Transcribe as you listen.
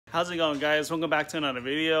How's it going, guys? Welcome back to another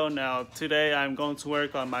video. Now today I'm going to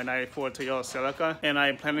work on my 94 Toyota Celica, and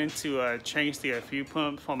I'm planning to change the fuel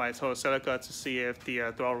pump for my Toyota Celica to see if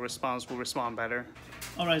the throttle response will respond better.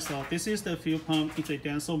 Alright, so this is the fuel pump. It's a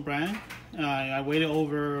Denso brand. I waited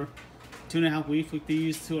over 2.5 weeks for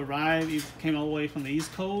these to arrive. It came all the way from the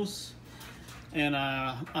East Coast, and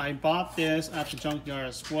I bought this at the junkyard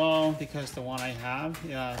as well because the one I have,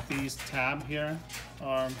 these tabs here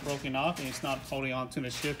are broken off and it's not holding on to the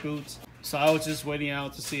shift boots. So I was just waiting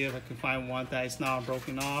out to see if I could find one that is not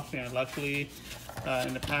broken off, and luckily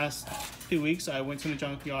in the past few weeks I went to the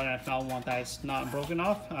junkyard and I found one that is not broken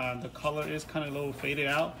off. The color is kind of a little faded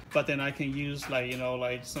out, but then I can use like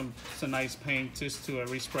some nice paint just to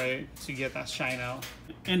respray it to get that shine out.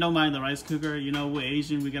 And don't mind the rice cooker. You know, we're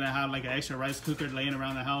Asian, we're gonna have like an extra rice cooker laying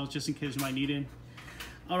around the house just in case you might need it.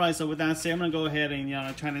 Alright, so with that said, I'm gonna go ahead and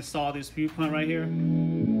try to install this fuel pump right here.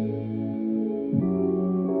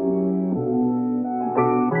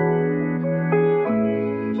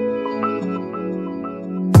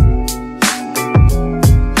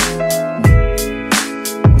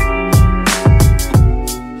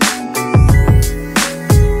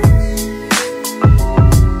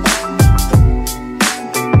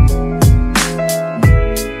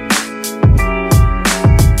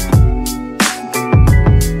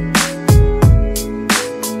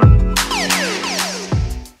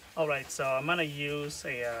 So I'm gonna use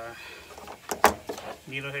a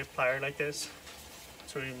needle head plier like this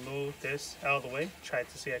to remove this out of the way. Try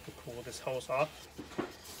to see if I can pull this hose off.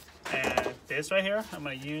 And this right here, I'm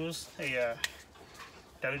gonna use a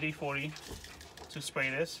WD-40 to spray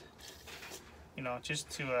this, just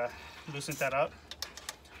to loosen that up.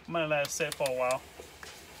 I'm gonna let it sit for a while,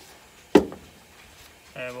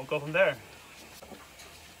 and we'll go from there.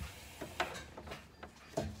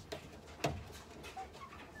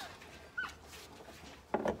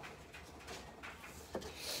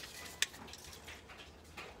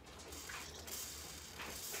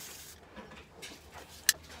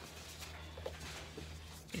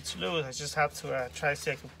 It's loose. I just have to try to see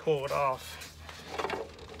if I can pull it off.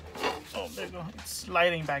 Oh, there you go. It's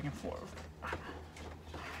sliding back and forth.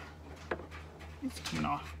 It's coming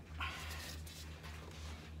off.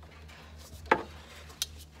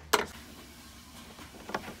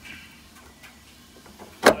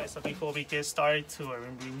 Alright, so before we get started to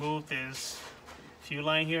remove this fuel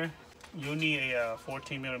line here, you'll need a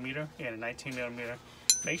 14mm and a 19mm.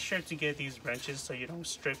 Make sure to get these wrenches so you don't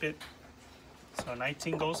strip it. So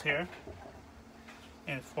 19 goes here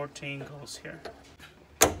and 14 goes here.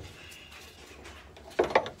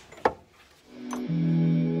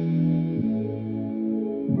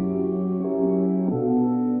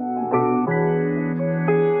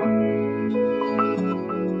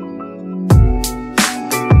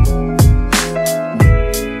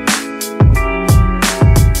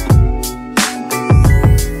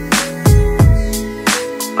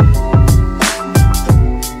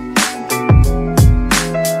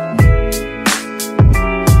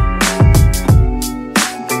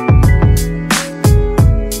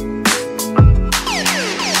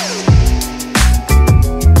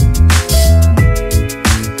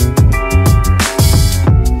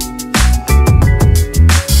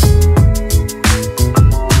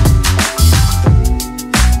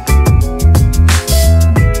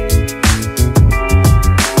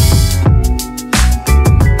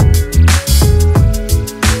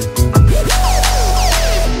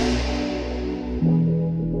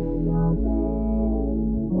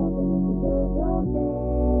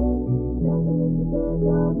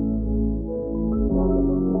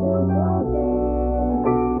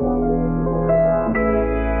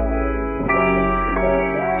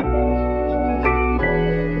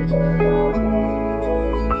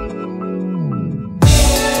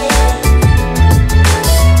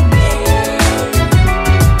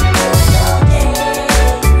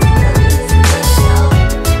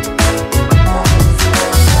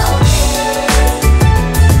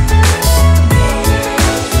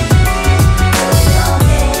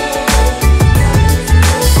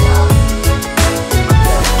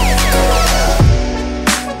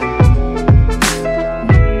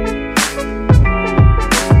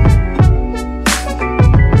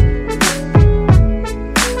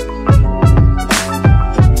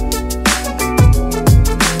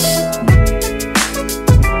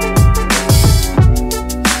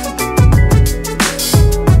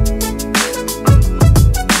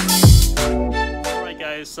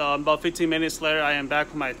 So about 15 minutes later, I am back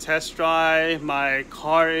with my test drive. My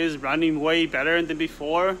car is running way better than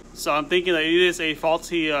before. So I'm thinking that it is a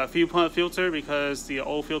faulty fuel pump filter because the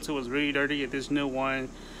old filter was really dirty and this new one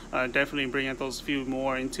definitely bringing those few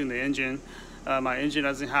more into the engine. My engine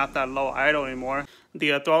doesn't have that low idle anymore.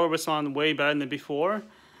 The throttle responds way better than before.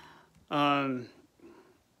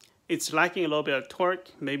 It's lacking a little bit of torque.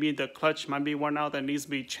 Maybe the clutch might be worn out that needs to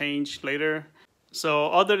be changed later. So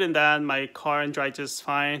other than that, my car drives just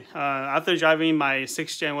fine. After driving my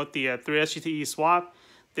 6th gen with the 3SGTE swap,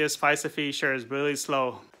 this 5-step feature is really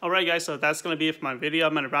slow. Alright guys, so that's going to be it for my video.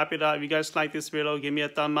 I'm going to wrap it up. If you guys like this video, give me a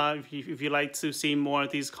thumb up. If you like to see more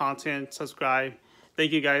of these content, subscribe.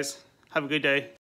 Thank you guys. Have a good day.